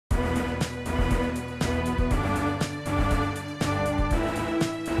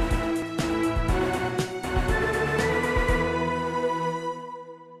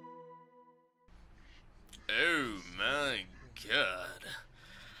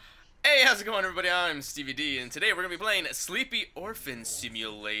how's it going, everybody? I'm Stevie D, and today we're going to be playing Sleepy Orphan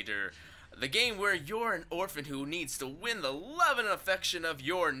Simulator, the game where you're an orphan who needs to win the love and affection of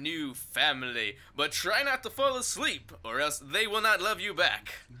your new family, but try not to fall asleep, or else they will not love you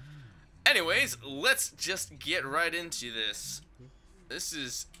back. Anyways, let's just get right into this. This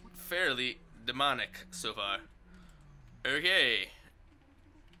is fairly demonic so far. Okay.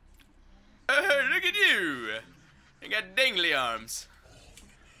 Oh, look at you! I got dangly arms.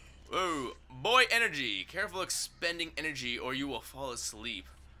 Whoa, boy energy. Careful expending energy or you will fall asleep.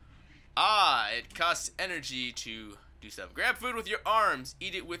 Ah, it costs energy to do stuff. Grab food with your arms,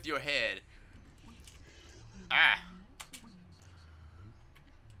 eat it with your head. Ah.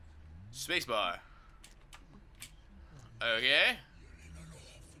 Spacebar. Okay.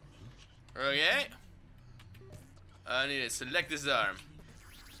 Okay. I need to select this arm.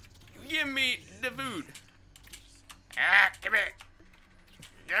 Give me the food. Ah, come here.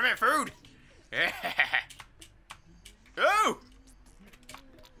 Give me food. Oh.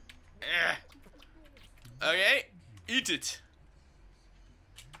 Okay, eat it.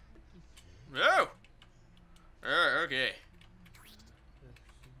 Oh. Okay.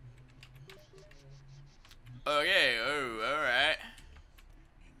 Okay. Oh, all right.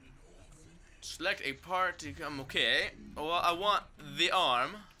 Select a part to come. Okay. Well, I want the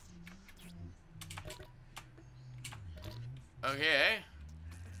arm. Okay.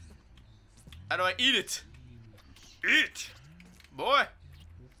 How do I eat it? Eat! Boy!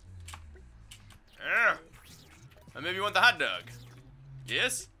 Or maybe you want the hot dog?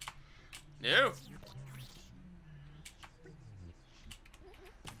 Yes? No?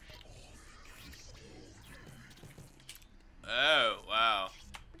 Oh, wow.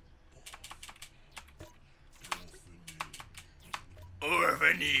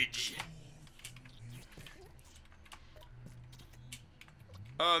 Orphanage.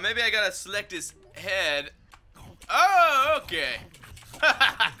 Oh, maybe I gotta select his head. Oh, okay.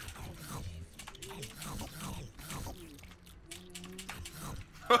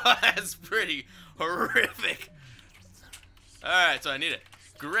 That's pretty horrific. Alright, so I need to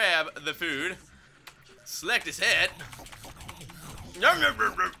grab the food, select his head. Yum, yum,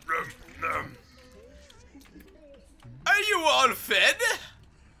 yum, yum, yum, yum. Are you all fed?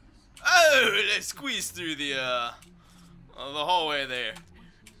 Oh, let's squeeze through the hallway there.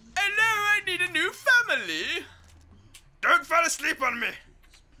 Hello, I need a new family. Don't fall asleep on me.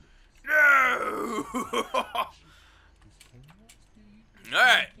 No.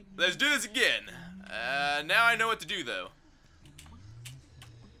 Alright, let's do this again. Now I know what to do, though.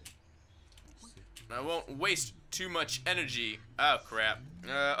 I won't waste too much energy. Oh, crap.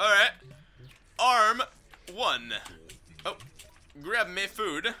 Alright. Arm 1. Oh, grab me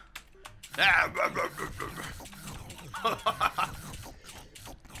food.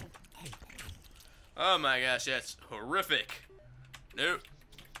 Oh my gosh, that's horrific. Nope.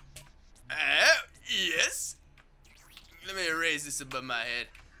 Yes. Let me raise this above my head.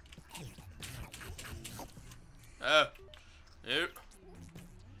 Oh. Nope.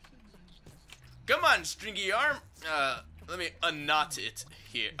 Come on, stringy arm. Let me unknot it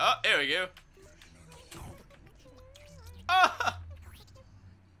here. Oh, there we go. Oh,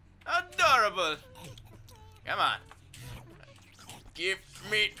 adorable. Come on. Give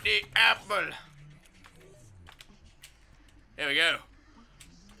me the apple. There we go.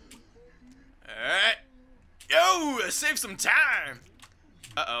 Alright. Yo, save some time.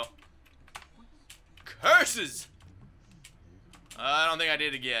 Uh-oh. Curses. I don't think I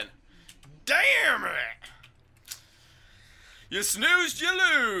did again. Damn it. You snoozed, you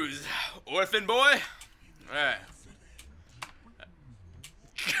lose. Orphan boy. Alright.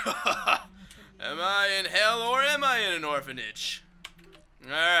 Am I in hell or am I in an orphanage?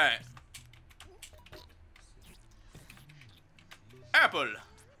 Alright. Apple.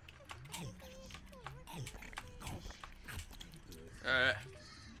 Alright.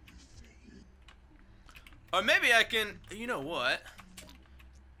 Or maybe I can, you know what?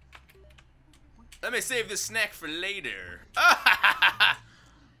 Let me save this snack for later.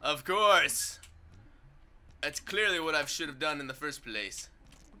 Of course. That's clearly what I should have done in the first place.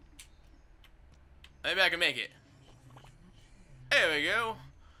 Maybe I can make it. There we go.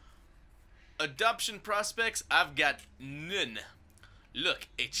 Adoption prospects, I've got none. Look,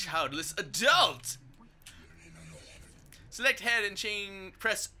 a childless adult. Select head and chain,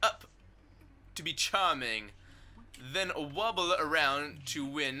 press up to be charming. Then wobble around to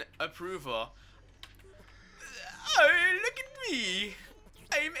win approval. Oh, look at me.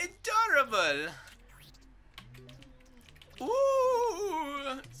 I'm adorable.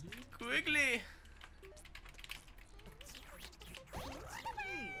 Ooh, quickly.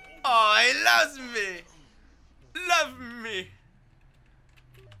 Oh, he loves me. Love me.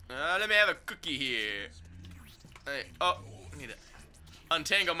 Let me have a cookie here. Hey, oh, I need to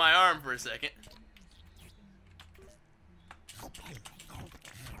untangle my arm for a second.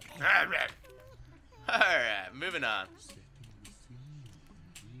 Alright, moving on.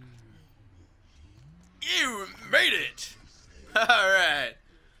 You made it! Alright.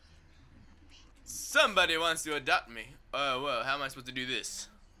 Somebody wants to adopt me. Oh, whoa, how am I supposed to do this?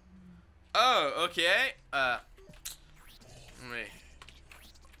 Oh, okay. Wait.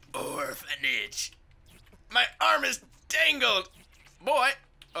 Orphanage. My arm is tangled! Boy!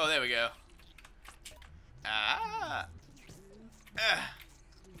 Oh, there we go. Ah. Ah.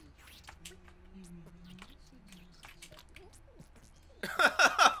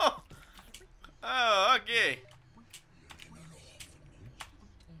 Oh, okay.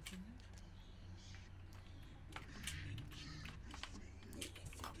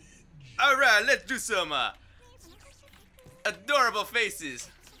 All right, let's do some adorable faces.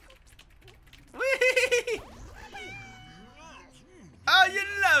 Whee! Oh, you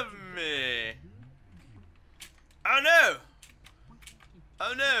love me. Oh no.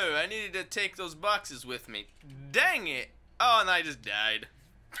 Oh no, I needed to take those boxes with me. Dang it. Oh, and I just died.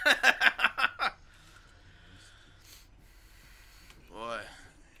 Boy.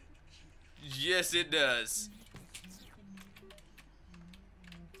 Yes, it does.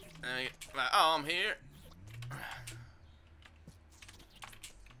 Let me get my arm here.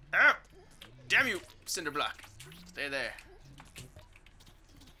 Oh! Damn you, cinder block. Stay there.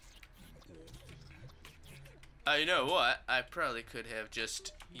 You know what? I probably could have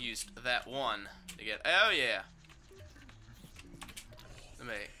just used that one to get. Oh, yeah. Let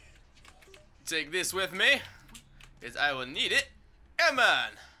me take this with me, because I will need it. Come on.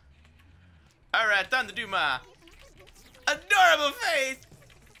 Alright, time to do my adorable face.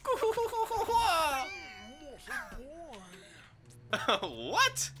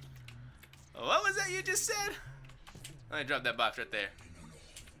 What? What was that you just said? Let me drop that box right there.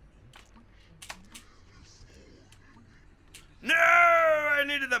 No! I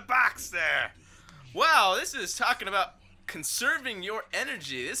needed the box there. Wow, this is talking about conserving your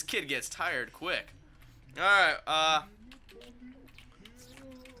energy. This kid gets tired quick. Alright,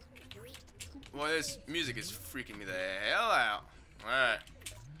 well, this music is freaking me the hell out. Alright.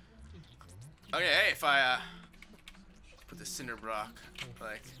 Okay, hey, if I, put the cinder block,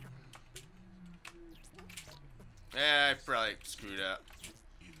 like... Yeah, I probably screwed up.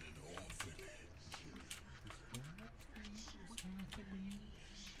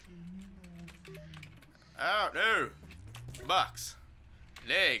 Oh, no! Box.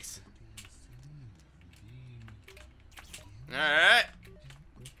 Legs. Alright.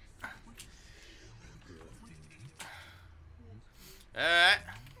 Alright.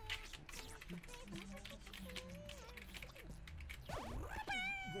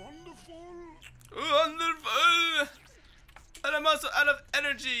 Wonderful. Wonderful. And I'm also out of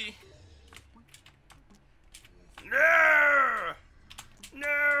energy. No.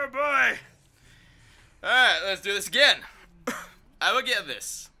 No, boy. Alright, let's do this again. I will get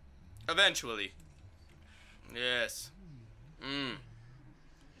this. Eventually. Yes.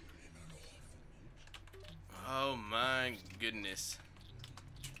 Oh my goodness.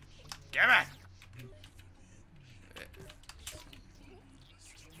 Come on.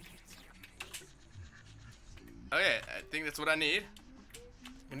 Okay, I think that's what I need.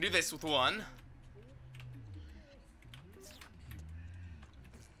 I can do this with one.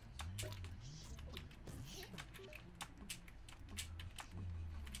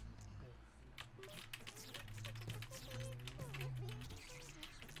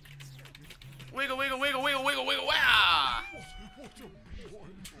 Wiggle, wiggle, wiggle, wiggle, wiggle, wiggle, wow!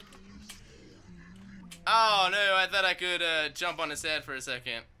 Oh no, I thought I could jump on his head for a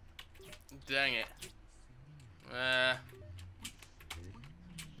second. Dang it.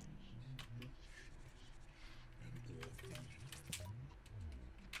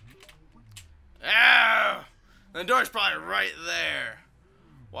 Ow! The door's probably right there.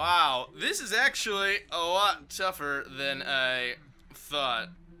 Wow, this is actually a lot tougher than I thought.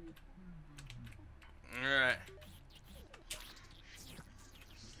 Alright.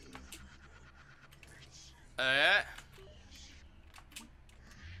 Alright.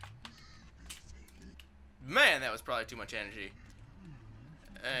 Man, that was probably too much energy.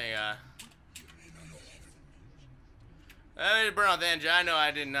 There you go. I need to burn off the energy. I know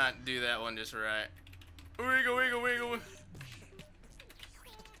I did not do that one just right. Wiggle, wiggle, wiggle.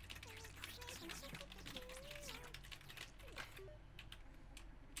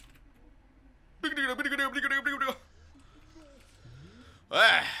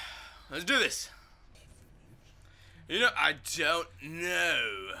 Let's do this. You know, I don't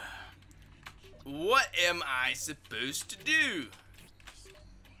know. What am I supposed to do?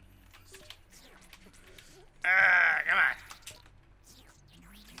 Come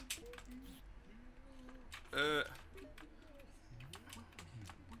on.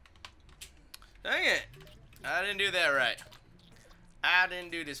 Dang it. I didn't do that right. I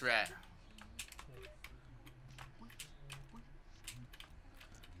didn't do this right.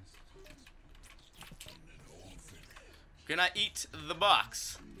 Can I eat the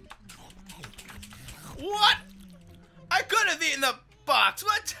box? What? I could have eaten the box.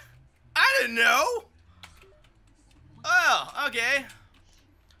 What? I didn't know. Oh, okay.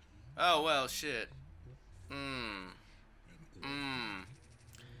 Oh, well, shit.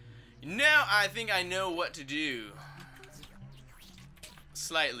 Now I think I know what to do.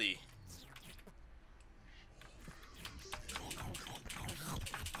 Slightly.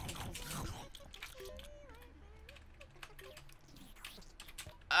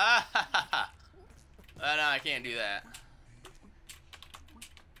 Ah ha ha ha. Oh, no, I can't do that.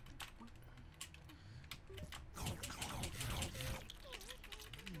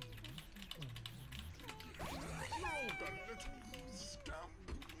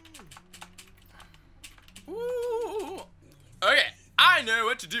 Ooh. Okay, I know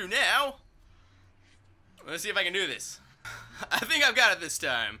what to do now. Let's see if I can do this. I think I've got it this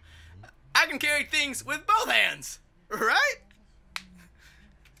time. I can carry things with both hands, right?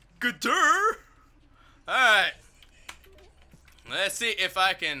 Good. Alright. Let's see if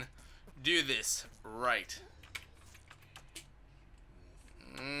I can do this right.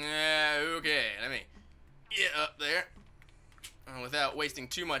 Okay, let me get up there without wasting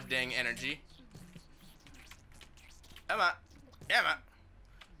too much dang energy. Come on. Come on.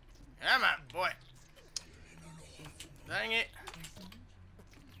 Come on, boy. Dang it.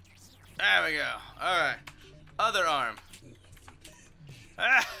 There we go. Alright. Other arm.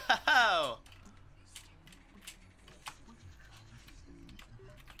 Oh.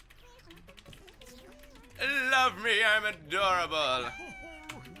 Love me, I'm adorable.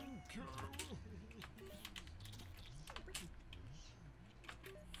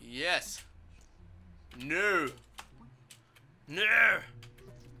 Yes. No. No.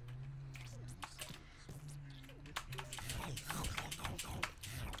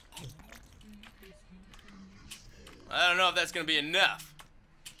 I don't know if that's gonna be enough.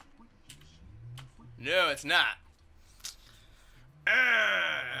 No, it's not.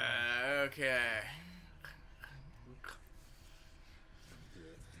 Okay.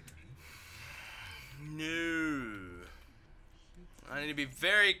 No. I need to be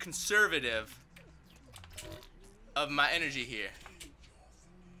very conservative of my energy here.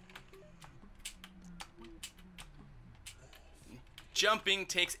 Jumping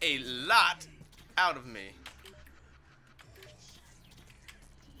takes a lot out of me.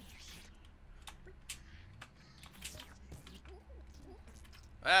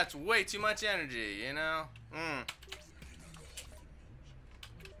 That's way too much energy, you know?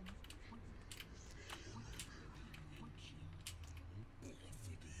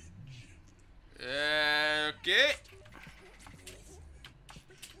 Okay.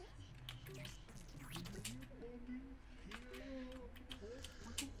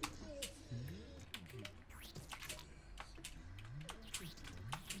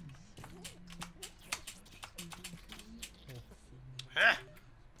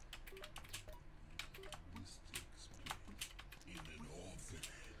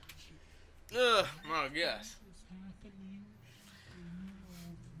 Ugh, my gosh.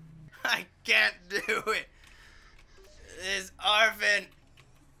 I can't do it. This orphan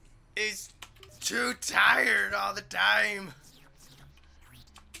is too tired all the time.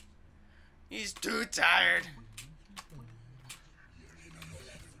 He's too tired.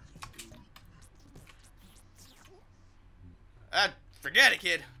 Forget it,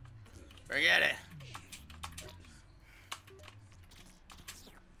 kid. Forget it.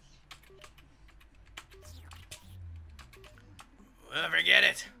 Well, forget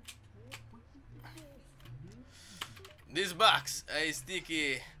it. This box is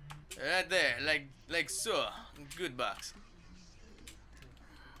sticky right there, like so. Good box.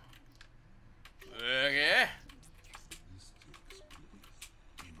 Okay.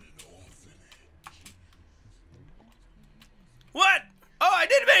 What? Oh, I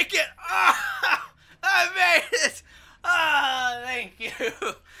did make it! Oh, I made it! Oh, thank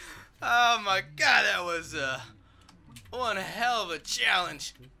you. Oh my God, that was one hell of a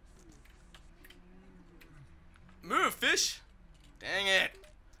challenge. Move, fish! Dang it.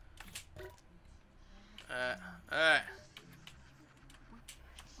 Alright.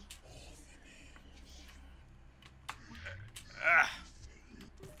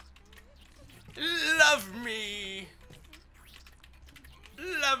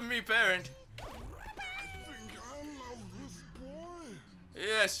 lovely parent. I think I love this boy.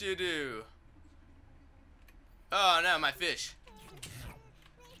 Yes, you do. Oh, no, my fish.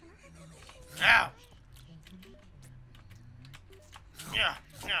 Ow! Yeah,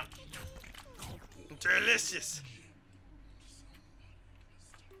 yeah. Delicious.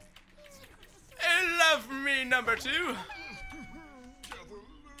 Love me, number 2. Get a load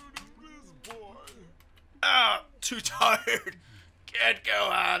of this boy. Oh, too tired. Can't go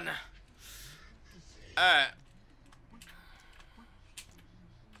on. Alright.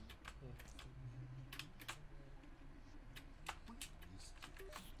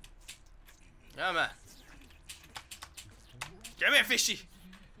 Come on. Come here, fishy.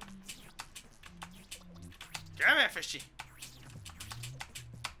 Come here, fishy.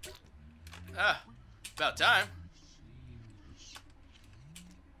 Ah, about time.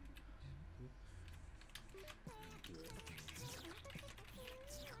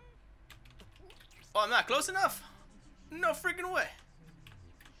 Oh, I'm not close enough? No freaking way.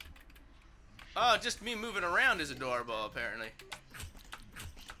 Oh, just me moving around is adorable, apparently.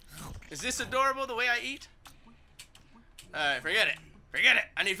 Is this adorable, the way I eat? Alright, forget it. Forget it.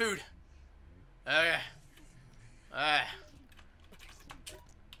 I need food. Okay. Alright.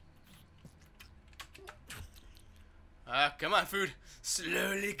 Come on, food.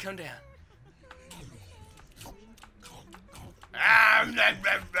 Slowly come down. Blah,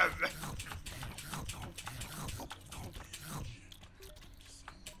 blah, blah, blah.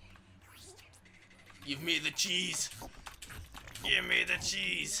 Give me the cheese. Give me the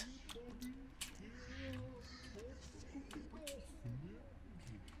cheese.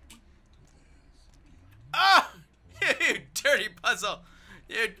 Oh! You dirty puzzle.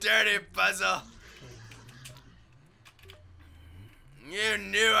 You dirty puzzle. You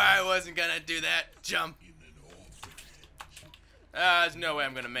knew I wasn't gonna do that jump. There's no way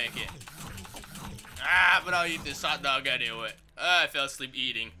I'm gonna make it. But I'll eat this hot dog anyway. I fell asleep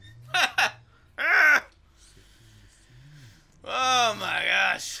eating. Oh my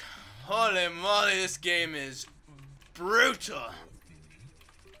gosh. Holy moly, this game is brutal.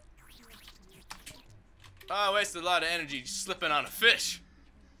 Oh, I wasted a lot of energy slipping on a fish.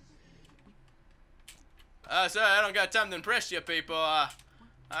 Sorry, I don't got time to impress you people. I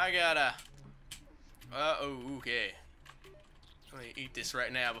gotta... okay. I'm gonna eat this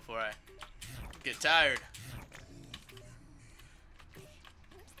right now before I get tired.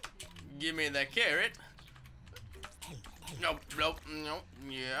 Give me that carrot. Nope, nope, nope,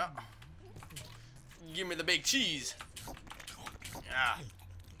 yeah. Give me the big cheese. Yeah.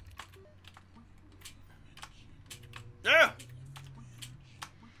 Yeah.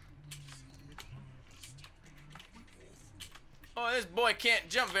 Oh, this boy can't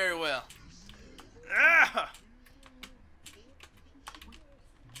jump very well. Ah!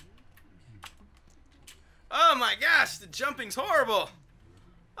 Oh my gosh, the jumping's horrible.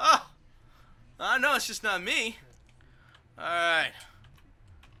 Oh, I know it's just not me. All right.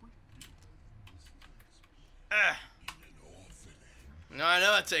 No, I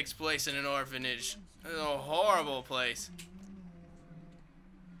know it takes place in an orphanage. It's a horrible place.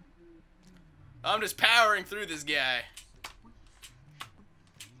 I'm just powering through this guy.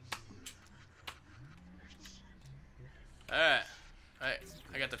 Alright. Alright.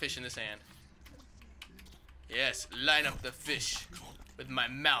 I got the fish in this hand. Yes, line up the fish with my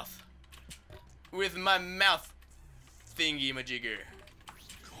mouth. With my mouth thingy majigger.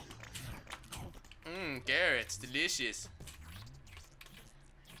 Mmm, carrots, delicious.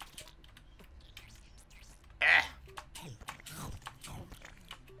 Ah.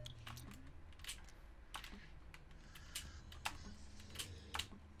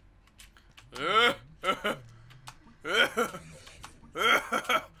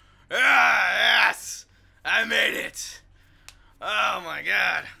 Yes! I made it! Oh my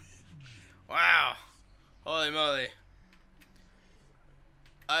god. Wow. Holy moly.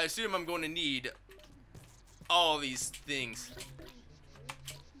 I assume I'm going to need all these things.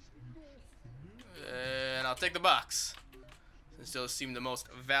 And I'll take the box, since those seem the most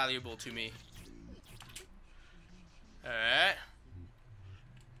valuable to me. Alright.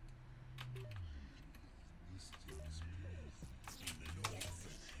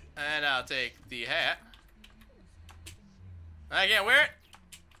 And I'll take the hat. I can't wear it?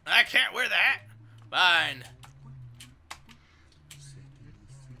 I can't wear the hat? Fine.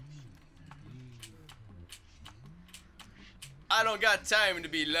 I don't got time to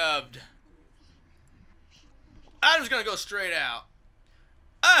be loved. I'm just gonna go straight out.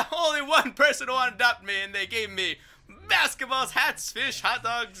 Only one person wanted to adopt me, and they gave me basketballs, hats, fish, hot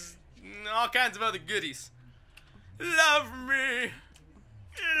dogs, and all kinds of other goodies. Love me.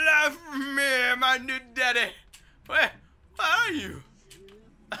 Love me, my new daddy. Where are you?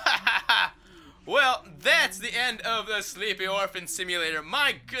 Well, that's the end of the Sleepy Orphan Simulator.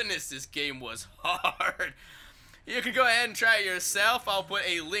 My goodness, this game was hard. You can go ahead and try it yourself. I'll put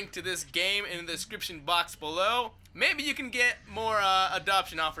a link to this game in the description box below. Maybe you can get more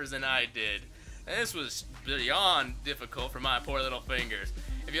adoption offers than I did. And this was beyond difficult for my poor little fingers.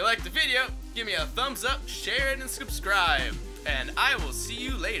 If you liked the video, give me a thumbs up, share it, and subscribe. And I will see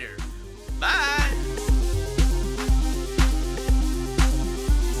you later. Bye!